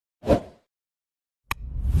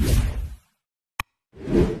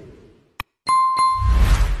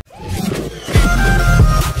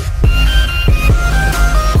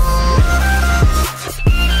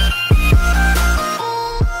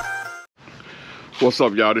What's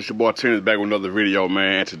up, y'all? This your boy Tennis back with another video,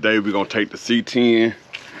 man. Today we're gonna take the C-10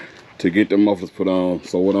 to get the mufflers put on.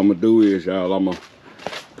 So what I'm gonna do is, y'all, I'm gonna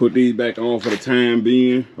put these back on for the time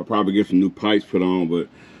being. I'll probably get some new pipes put on, but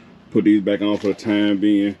put these back on for the time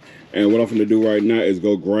being. And what I'm gonna do right now is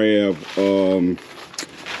go grab, I'm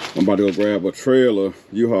about to go grab a trailer,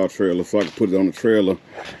 U-Haul trailer, so I can put it on the trailer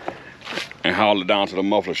and haul it down to the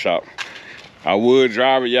muffler shop. I would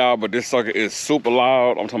drive it, y'all, but this sucker is super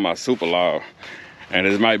loud. I'm talking about super loud. And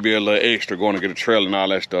this might be a little extra going to get a trailer and all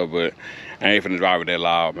that stuff, but I ain't finna drive it that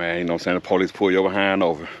loud, man. You know what I'm saying? The police pull your behind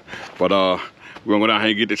over. But we're gonna go down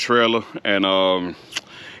here and get the trailer and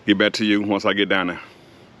get back to you once I get down there.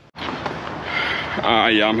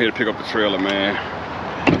 Yeah, I'm here to pick up the trailer, man.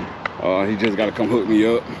 He just gotta come hook me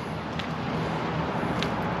up.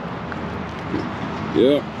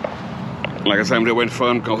 Yep. Like I said, I'm just waiting for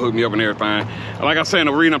him to come hook me up and everything. And like I said,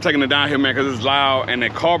 the reason I'm taking it down here, man, because it's loud, and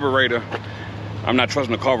that carburetor, I'm not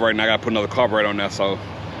trusting the carburetor, and I gotta put another carburetor on there, so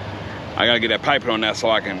I gotta get that pipe on there so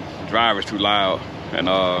I can drive. It's too loud. And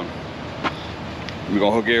we're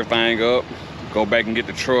gonna hook everything up, go back and get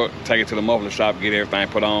the truck, take it to the muffler shop, get everything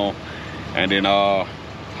put on, and then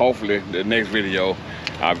hopefully the next video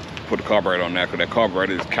I put the carburetor on there, because that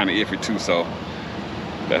carburetor is kind of iffy too. So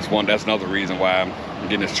that's another reason why I'm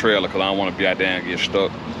getting this trailer, because I don't want to be out there and get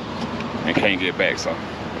stuck and can't get back. So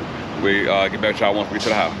we get back to y'all once we get to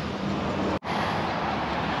the house.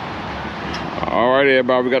 All right,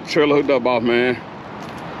 everybody, we got the trailer hooked up, boss man.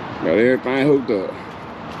 Got everything hooked up.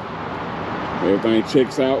 Everything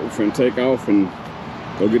checks out. We're finna take off and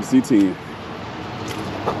go get the C-10.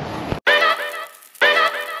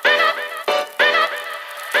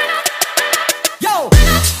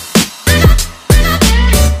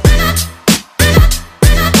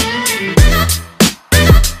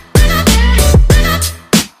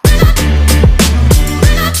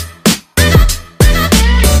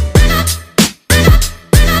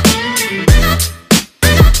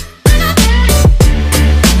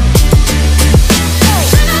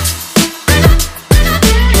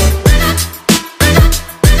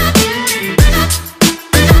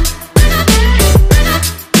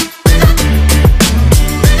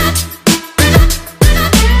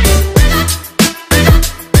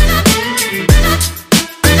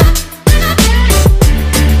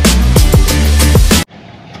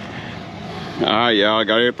 Alright, y'all, I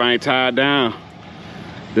got everything tied down.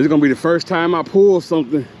 This is gonna be the first time I pull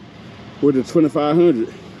something with the 2500.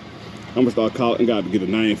 I'm gonna start calling, got to get a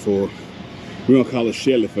name for it. We're gonna call it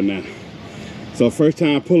Shelly for now. So first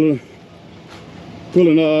time pulling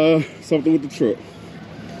something with the truck.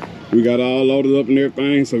 We got all loaded up and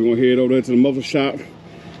everything, so we're gonna head over there to the muffler shop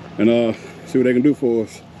and see what they can do for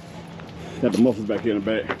us. Got the mufflers back here in the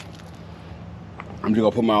back. I'm just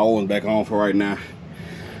gonna put my old ones back on for right now.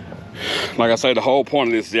 Like I say, the whole point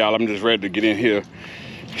of this, y'all, I'm just ready to get in here,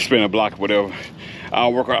 spin a block, whatever.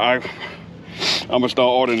 I'm gonna start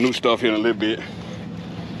ordering new stuff here in a little bit.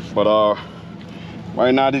 But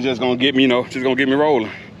right now, they're just gonna get me, just gonna get me rolling.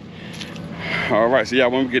 All right, so y'all,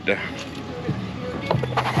 when we get there.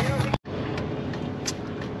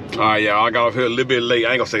 All right, y'all, I got off here a little bit late.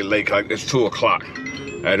 I ain't gonna say late, cause it's 2 o'clock.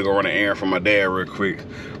 I had to go run an errand for my dad real quick.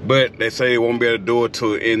 But they say they won't be able to do it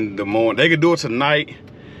till in the morning. They could do it tonight,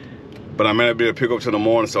 but I may not be able to pick up till the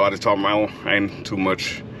morning, so I just told them I ain't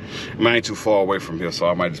too far away from here, so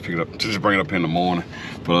I might just pick it up, just bring it up in the morning.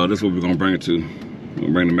 But this is what we're gonna bring it to. We're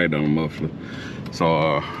gonna bring the mate down the muffler.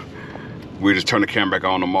 So we'll just turn the camera back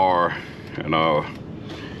on tomorrow and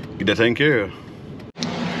get that taken care of.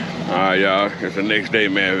 All right, y'all, it's the next day,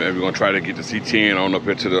 man, and we're gonna try to get the C-10 on up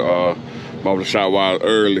into the muffler shop while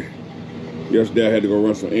early. Yesterday I had to go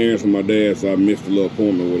run some errands for my dad, so I missed a little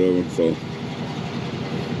appointment or whatever, so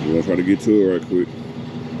we're gonna try to get to it right quick.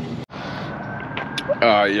 All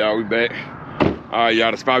right, y'all, we back. All right,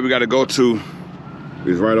 y'all, the spot we gotta go to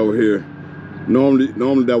is right over here.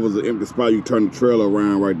 Normally that was an empty spot. You turn the trailer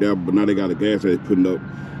around right there, but now they got a gas they're putting up,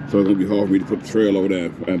 so it's gonna be hard for me to put the trailer over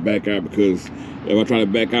there and back out, because if I try to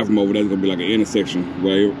back out from over there, it's gonna be like an intersection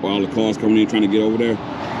where all the cars coming in trying to get over there.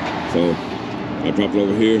 So I dropped it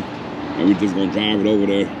over here, and we just gonna drive it over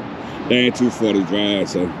there. They ain't too far to drive,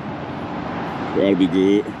 so it ought to be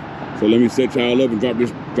good. So let me set y'all up and drop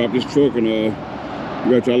this truck, and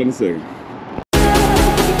we got y'all in a second.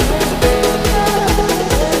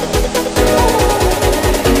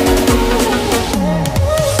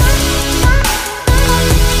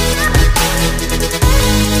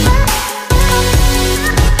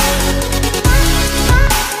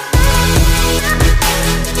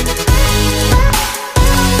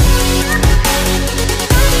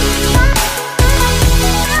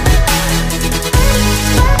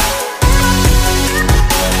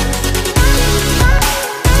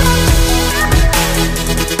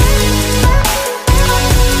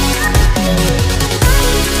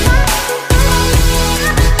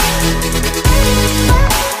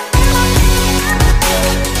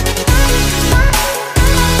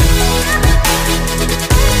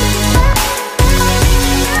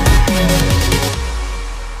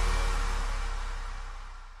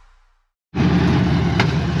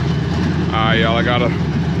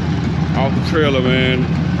 the trailer, man.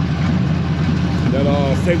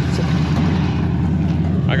 That safety.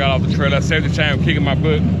 I got off the trailer. That safety chain was kicking my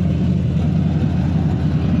butt.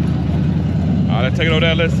 All right, let's take it over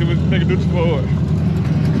there. Let's see what they can do for it.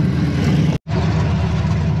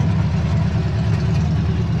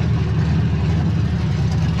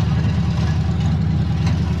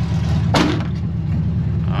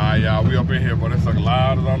 Alright, y'all, we up in here, but it's like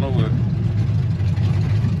loud as I don't know what.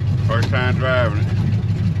 First time driving it.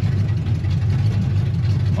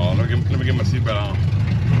 Oh, let me get my seatbelt on.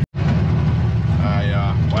 Alright,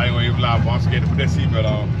 y'all. Well, I ain't gonna even lie, but I'm scared to put that seatbelt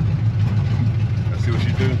on. Let's see what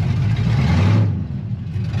she do.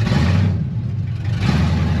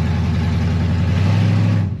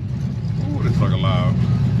 Ooh, this fucking loud.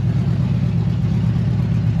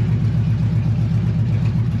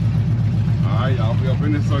 Alright, y'all, we up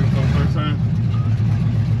in this sucker for the first time.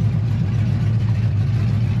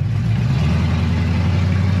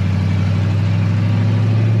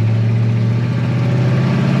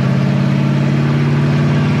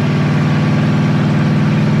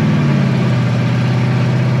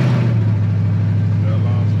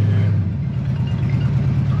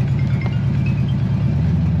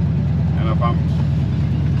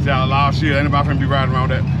 See how loud she is? Anybody finna be riding around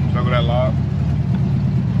that? Don't go that loud.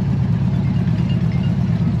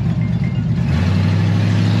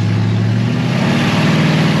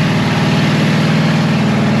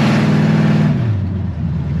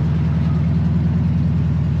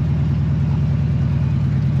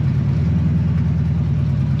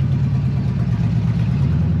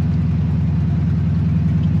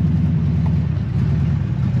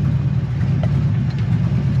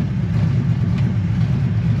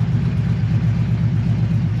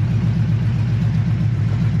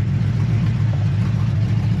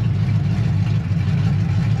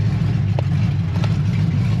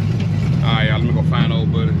 Let me go find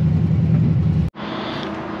old buddy.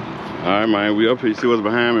 Alright, man, we up here. You see what's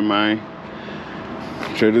behind me, man?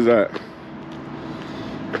 Check this out.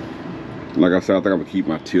 Like I said, I think I'm gonna keep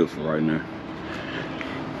my tips for right now.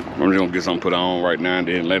 I'm just gonna get something put on right now, and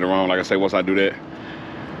then later on, like I say, once I do that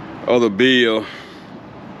other bill,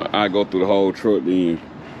 I go through the whole truck, then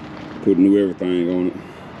put new everything on it.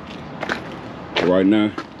 But right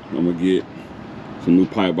now, I'm gonna get some new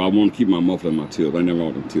pipe, but I want to keep my muffler and my tips. I never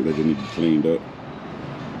want them tips, they just need to be cleaned up.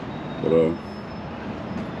 But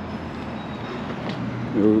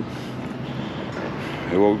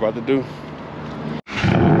that's what we about to do.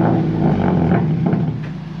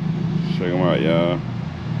 Check them out, y'all.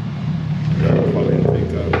 Probably in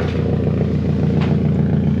TikTok.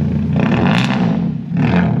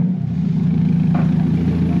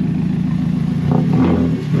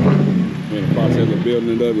 In the process of building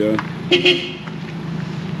it up, y'all.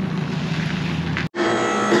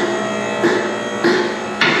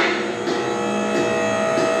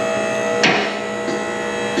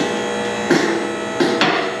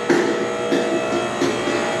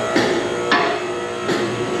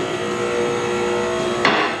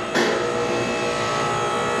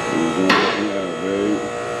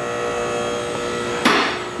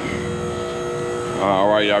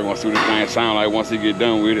 Alright, y'all gonna see what this thing sound like once he get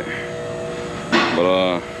done with it.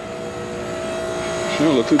 But she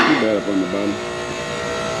don't look too bad up on the bottom.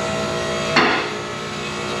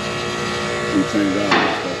 We change out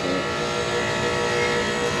and stuff out.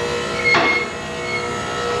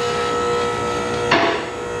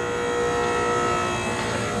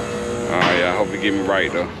 Alright, y'all, hope you get me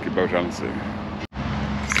right though. Keep both trying to see.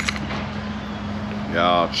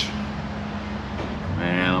 Y'all,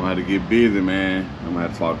 man, I'm gonna have to get busy, man. I'm gonna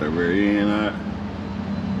have to talk that rear end out.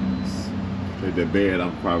 Take that bed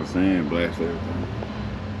off, probably sand, blast everything.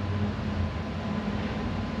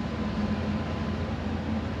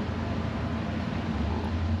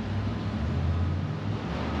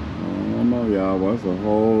 I don't know, y'all. What's a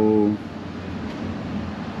whole?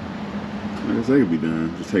 I guess they could be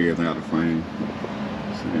done. Just take everything out of the frame.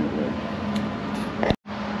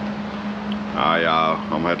 Alright, y'all.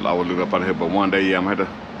 I would look up out of here, but one day, yeah, I'm gonna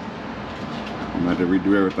have to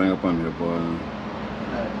redo everything up under here, boy.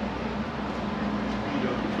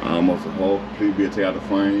 Almost a whole complete bit, take out the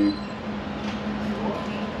frame.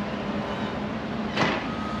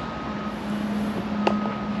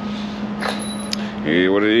 Yeah,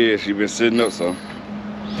 what it is. She been sitting up, so.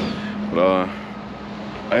 But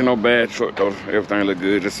ain't no bad truck though. Everything look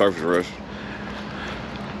good. Just surface rust.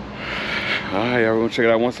 Alright, y'all, we're gonna check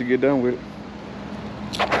it out once you get done with it.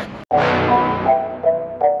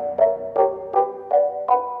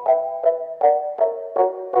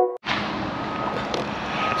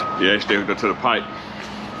 Yeah, stay hooked up to the pipe.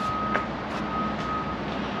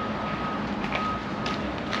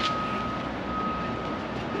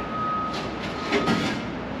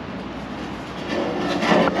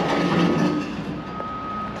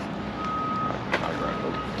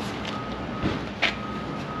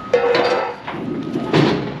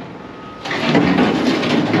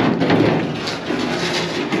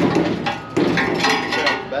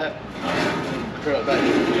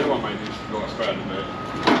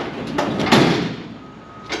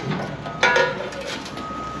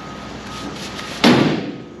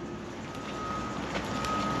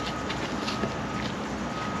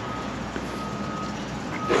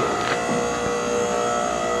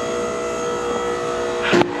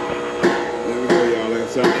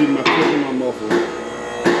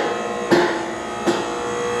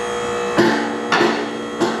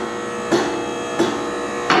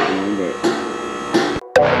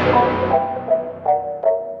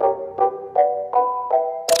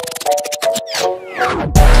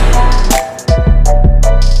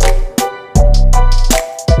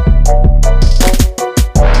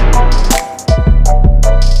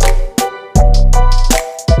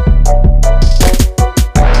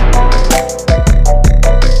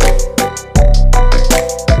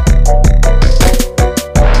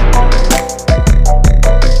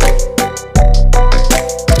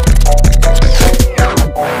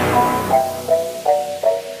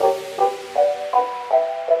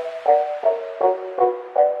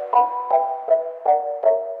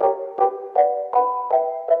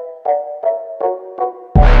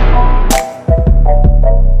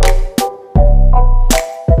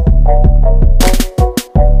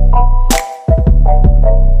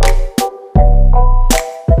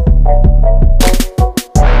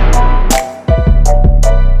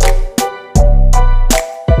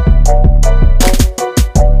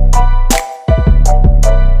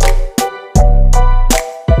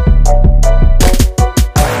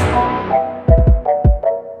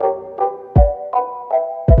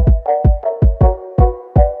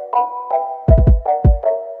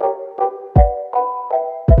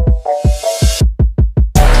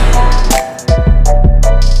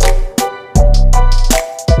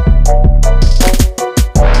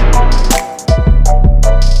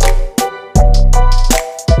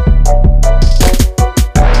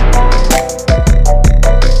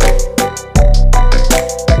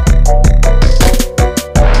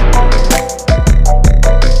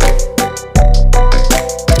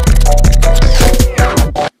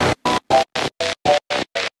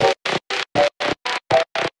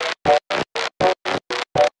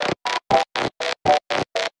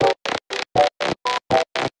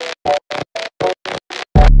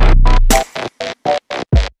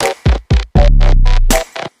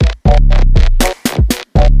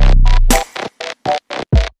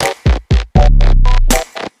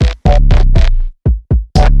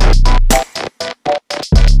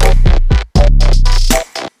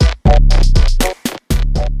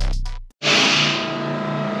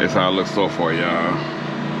 This how it looks so far, y'all.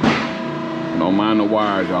 Don't mind the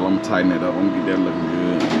wires, y'all. I'm gonna tighten it up. I'm gonna get that looking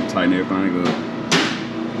good. I'm gonna tighten everything up.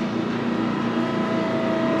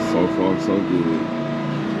 So far, so good.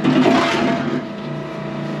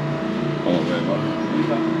 Oh, man.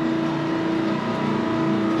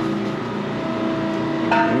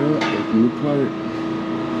 Yeah, that's a new part.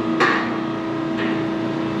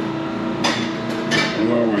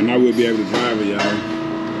 All right, now we'll be able to drive it, y'all.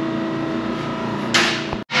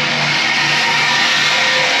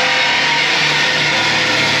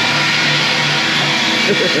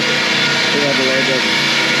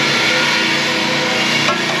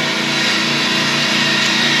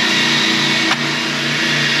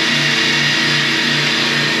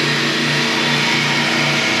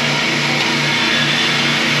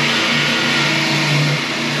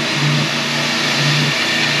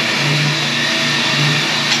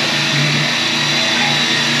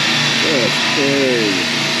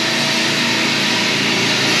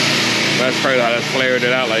 That's crazy how that's flared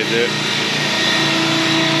it out like that.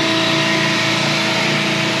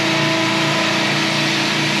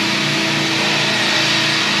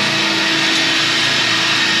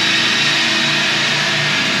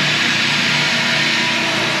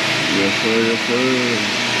 Yes, sir, yes, sir.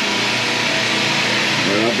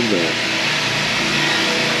 Right off the bat.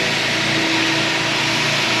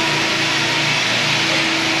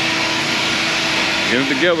 Get it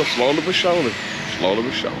together slowly but surely. Slowly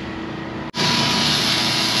but surely.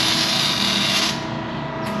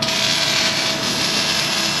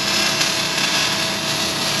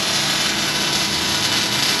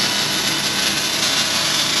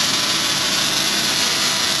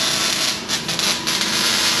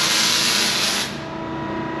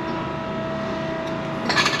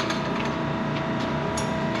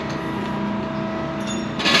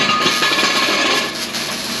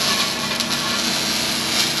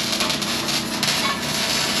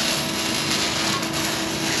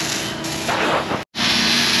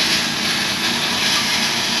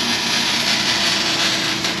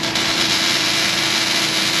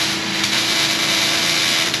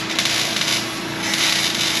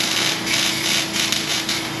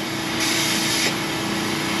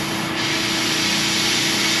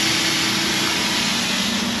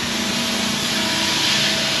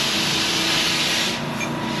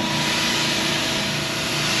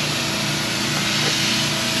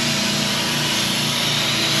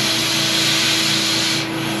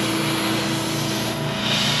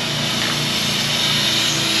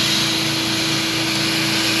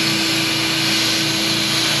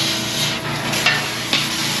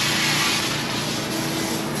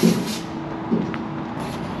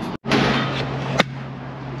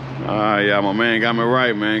 Yeah, my man got me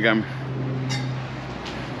right, man. Got me.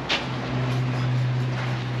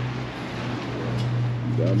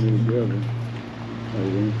 Got me together.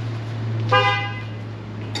 Alright.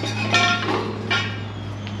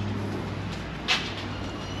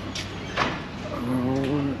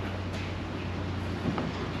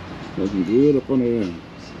 Looking good up on there.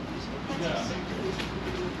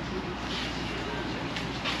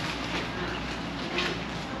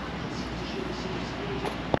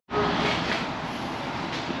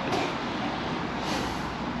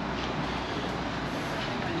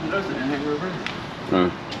 Huh?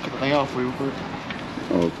 Took the thing off real quick.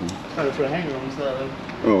 Oh, okay. I tried to put a hanger on the side of it.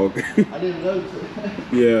 Oh, okay. I didn't notice it.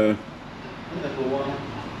 Yeah. Been there for a while.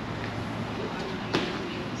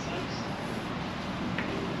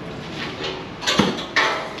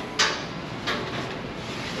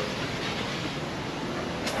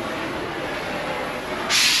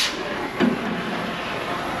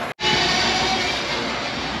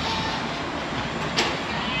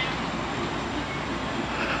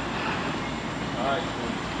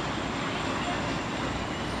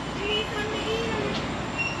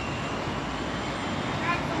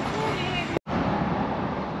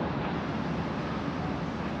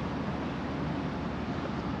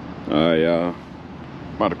 Alright, y'all.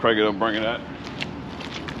 About to crank it up, bring it out.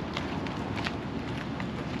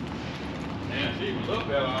 Yeah, she was up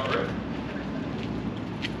there already.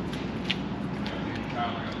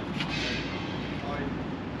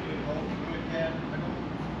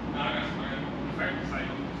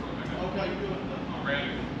 Okay, you do it.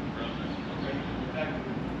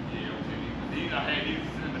 I had these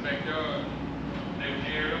in the backyard. They were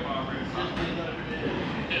aired up already.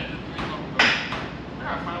 I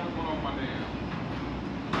gotta find what's going on with my damn.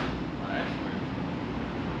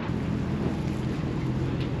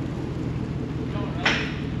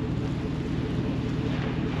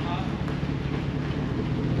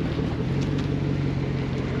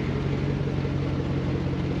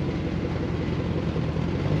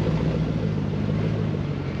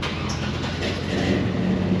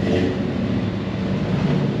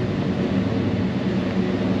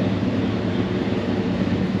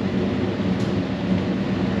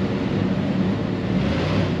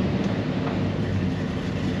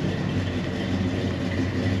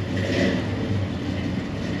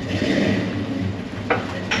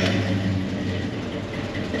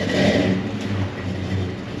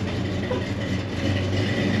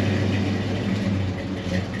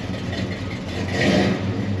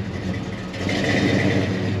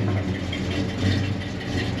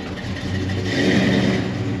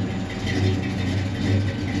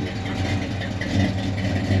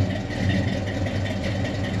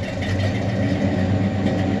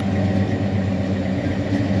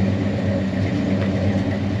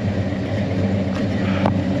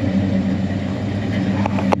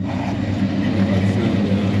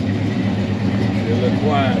 real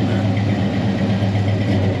quiet now.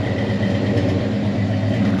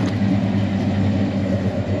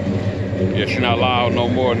 Yeah, she not loud no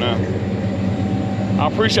more now. I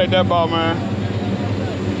appreciate that, ball, man.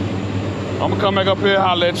 I'm gonna come back up here and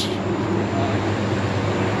holler at you.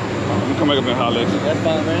 I'm gonna come back up here and holler at you. That's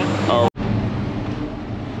fine, man. All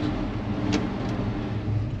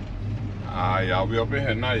right, y'all, we up in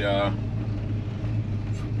here now, y'all.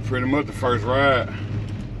 Pretty much the first ride.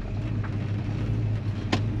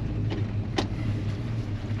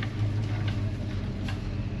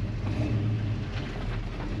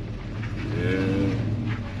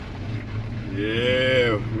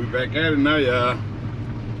 Yeah, we back at it now, y'all.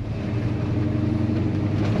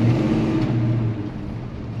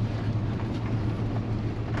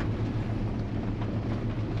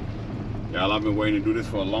 Y'all, I've been waiting to do this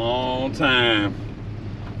for a long time.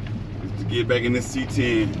 Just to get back in this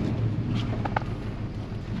C-10.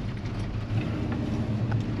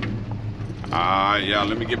 Alright, y'all,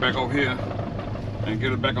 let me get back over here and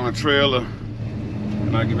get it back on the trailer.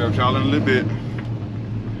 And I'll get back with y'all in a little bit.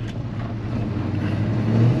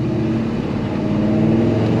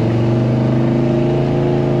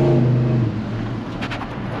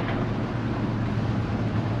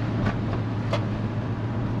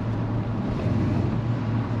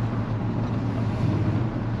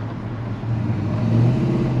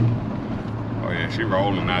 She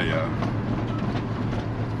rolling now, y'all.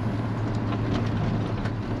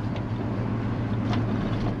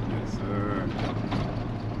 Yes, sir.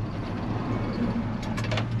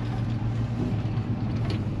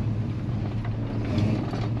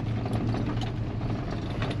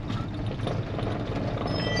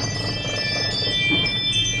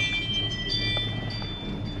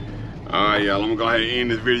 All right, y'all, I'm gonna go ahead and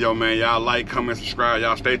end this video, man. Y'all like, comment, subscribe.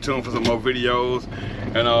 Y'all stay tuned for some more videos.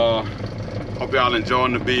 And hope y'all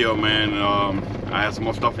enjoying the video, man. I have some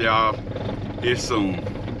more stuff for y'all here soon.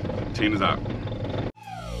 Tina's out.